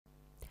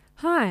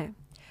Hi!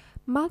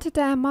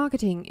 Multi-tier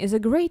marketing is a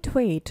great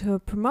way to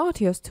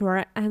promote your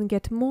store and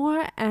get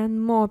more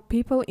and more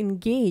people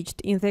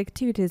engaged in the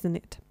activities in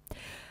it.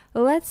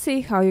 Let's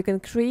see how you can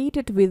create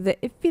it with the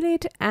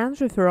affiliate and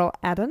referral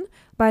add-on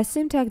by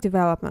Simtech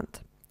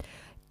Development.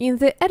 In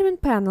the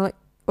admin panel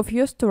of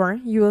your store,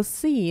 you will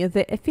see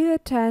the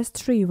affiliate tiers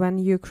tree when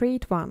you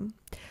create one.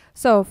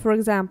 So, for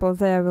example,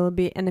 there will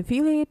be an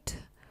affiliate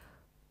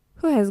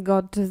who has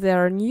got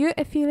their new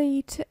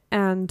affiliate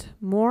and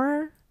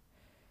more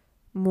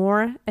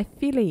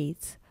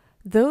affiliates.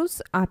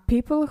 Those are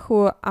people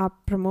who are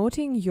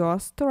promoting your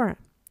store.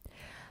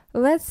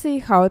 Let's see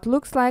how it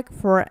looks like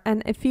for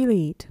an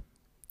affiliate.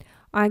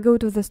 I go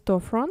to the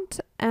storefront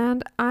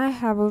and I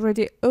have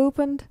already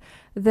opened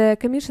the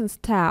commissions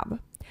tab.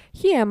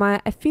 Here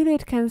my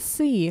affiliate can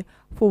see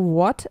for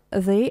what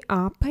they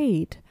are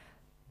paid.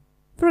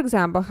 For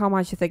example, how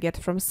much they get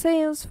from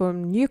sales,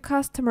 from new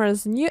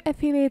customers, new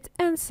affiliates,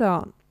 and so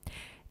on.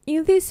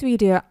 In this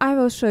video, I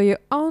will show you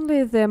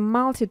only the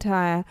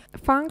multi-tier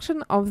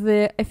function of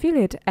the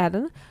affiliate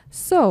add-on.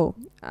 So,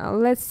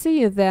 let's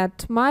see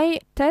that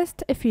my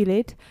test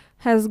affiliate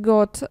has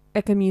got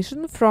a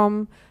commission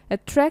from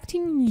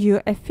attracting new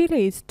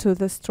affiliates to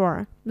the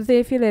store. The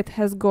affiliate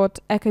has got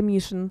a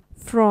commission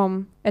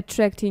from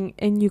attracting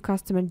a new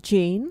customer,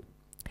 Jane.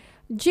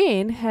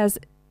 Jane has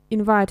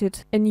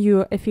invited a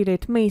new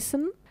affiliate,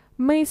 Mason.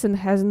 Mason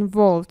has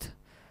involved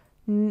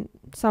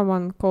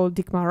someone called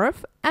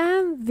Dikmarov,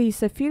 and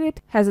this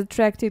affiliate has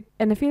attracted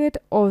an affiliate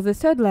of the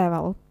third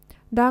level,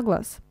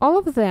 Douglas. All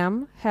of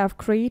them have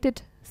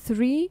created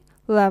 3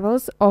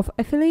 levels of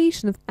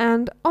affiliation,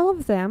 and all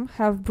of them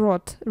have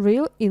brought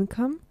real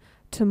income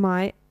to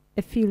my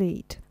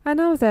affiliate. I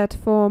know that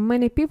for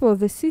many people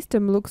the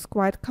system looks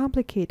quite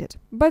complicated,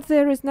 but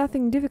there is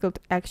nothing difficult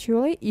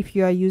actually if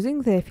you are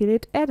using the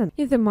affiliate add-on.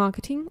 In the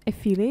marketing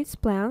affiliates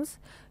plans,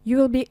 you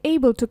will be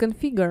able to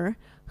configure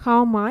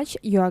how much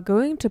you are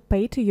going to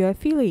pay to your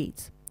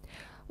affiliates.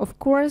 Of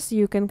course,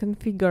 you can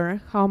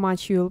configure how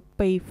much you'll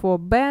pay for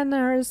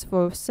banners,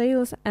 for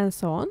sales, and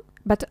so on,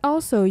 but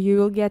also you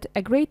will get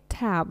a great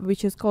tab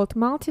which is called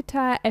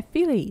Multi-tier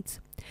Affiliates.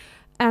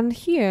 And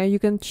here you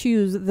can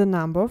choose the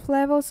number of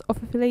levels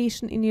of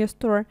affiliation in your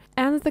store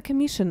and the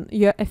commission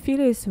your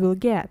affiliates will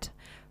get.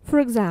 For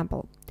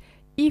example,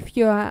 if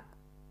you are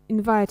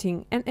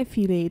inviting an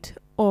affiliate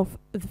of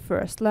the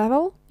first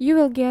level, you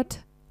will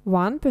get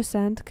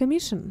 1%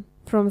 commission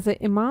from the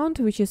amount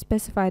which is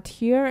specified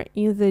here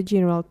in the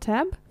General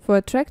tab for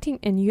attracting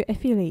a new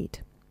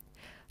affiliate.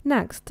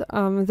 Next,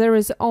 there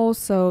is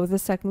also the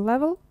second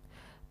level,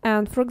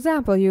 and for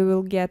example, you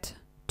will get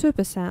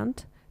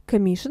 2%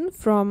 commission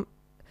from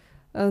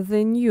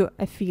the new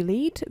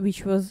affiliate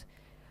which was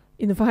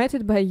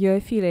invited by your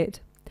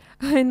affiliate.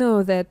 I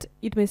know that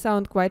it may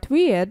sound quite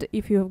weird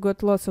if you have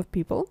got lots of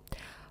people,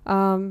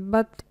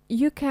 but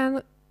you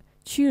can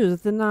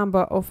choose the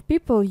number of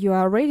people you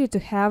are ready to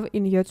have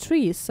in your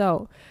tree.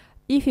 So,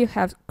 if you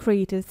have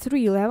created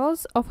 3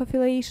 levels of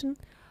affiliation,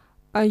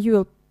 you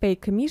will pay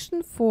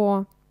commission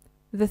for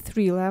the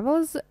 3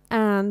 levels,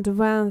 and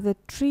when the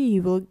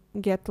tree will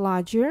get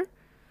larger,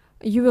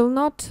 you will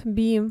not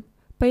be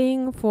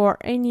paying for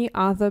any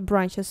other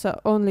branches,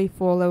 so only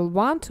for level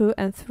 1, 2,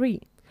 and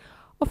 3.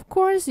 Of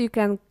course, you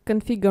can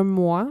configure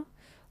more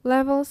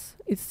levels.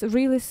 It's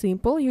really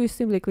simple. You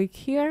simply click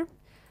here,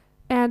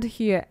 add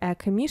here a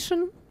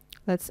commission.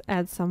 Let's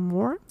add some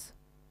more.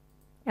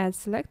 Add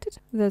selected.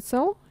 That's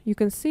all. You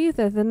can see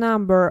that the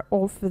number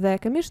of the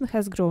commission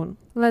has grown.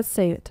 Let's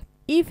save it.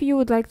 If you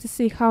would like to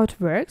see how it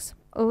works,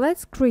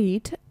 let's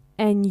create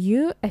a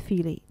new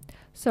affiliate.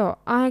 So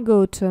I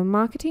go to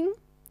Marketing,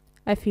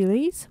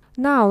 Affiliates.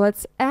 Now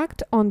let's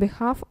act on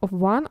behalf of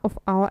one of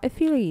our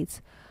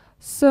affiliates.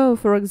 So,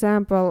 for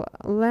example,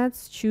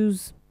 let's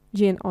choose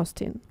Jane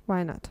Austen.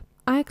 Why not?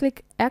 I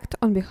click Act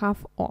on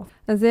behalf of.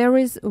 There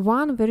is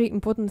one very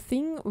important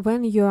thing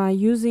when you are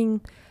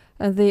using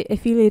the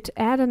affiliate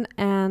add-on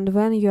and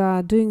when you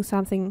are doing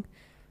something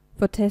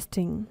for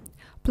testing.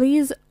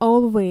 Please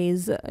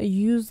always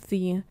use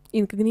the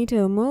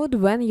incognito mode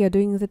when you're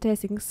doing the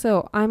testing.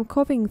 So I'm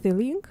copying the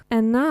link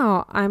and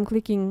now I'm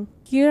clicking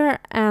here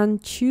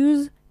and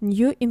choose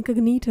New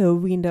Incognito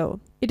window.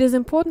 It is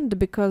important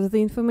because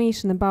the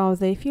information about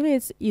the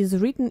affiliates is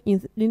written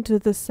into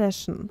the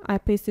session. I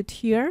paste it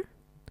here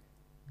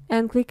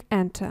and click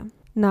Enter.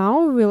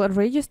 Now we'll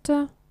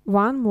register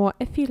one more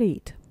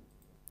affiliate.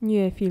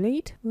 New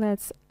affiliate.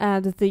 Let's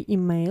add the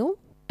email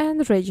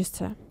and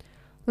register.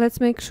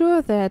 Let's make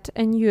sure that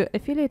a new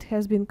affiliate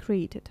has been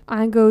created.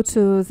 I go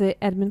to the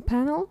admin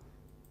panel,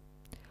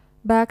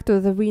 back to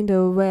the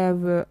window where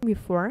we were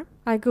before.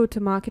 I go to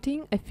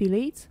Marketing,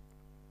 Affiliates,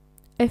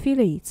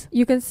 Affiliates.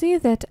 You can see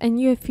that a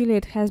new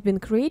affiliate has been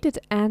created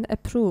and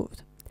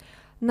approved.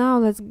 Now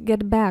let's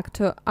get back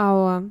to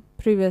our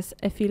previous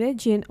affiliate,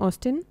 Jane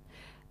Austen,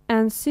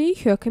 and see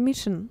her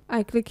commission.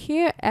 I click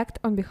here, Act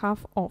on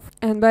behalf of.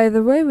 And by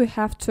the way, we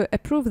have to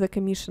approve the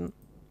commission.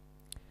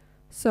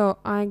 So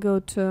I go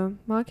to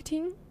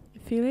Marketing,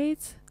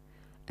 Affiliates,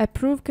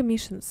 approve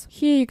commissions.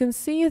 Here you can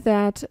see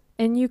that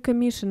a new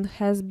commission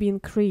has been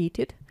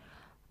created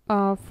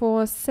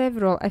for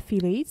several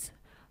affiliates.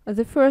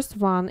 The first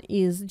one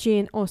is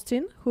Jane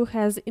Austen, who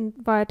has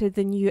invited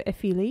the new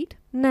affiliate.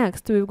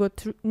 Next, we've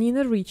got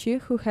Nina Ricci,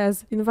 who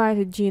has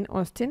invited Jane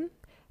Austen.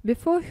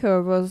 Before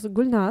her was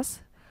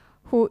Gulnaz,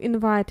 who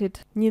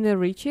invited Nina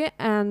Ricci,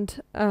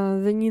 and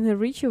the Nina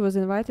Ricci was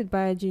invited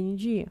by Jenny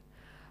G.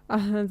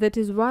 That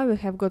is why we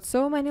have got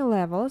so many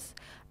levels,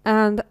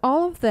 and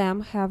all of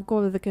them have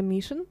got the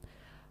commission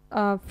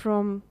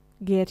from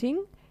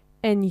getting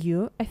a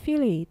new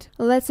affiliate.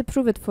 Let's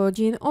approve it for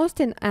Jane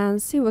Austen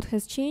and see what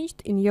has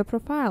changed in your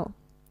profile.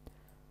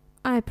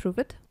 I approve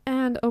it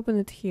and open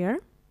it here.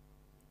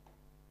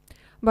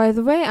 By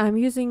the way, I'm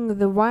using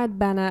the white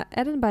banner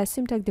added by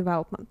Simtech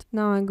Development.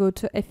 Now I go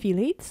to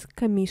Affiliates,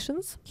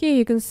 Commissions. Here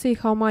you can see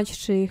how much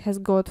she has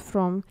got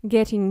from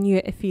getting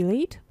new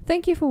affiliate.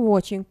 Thank you for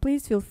watching.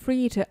 Please feel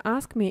free to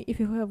ask me if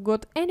you have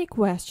got any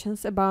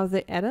questions about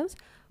the add-ons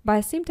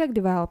by Simtech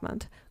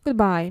Development.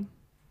 Goodbye.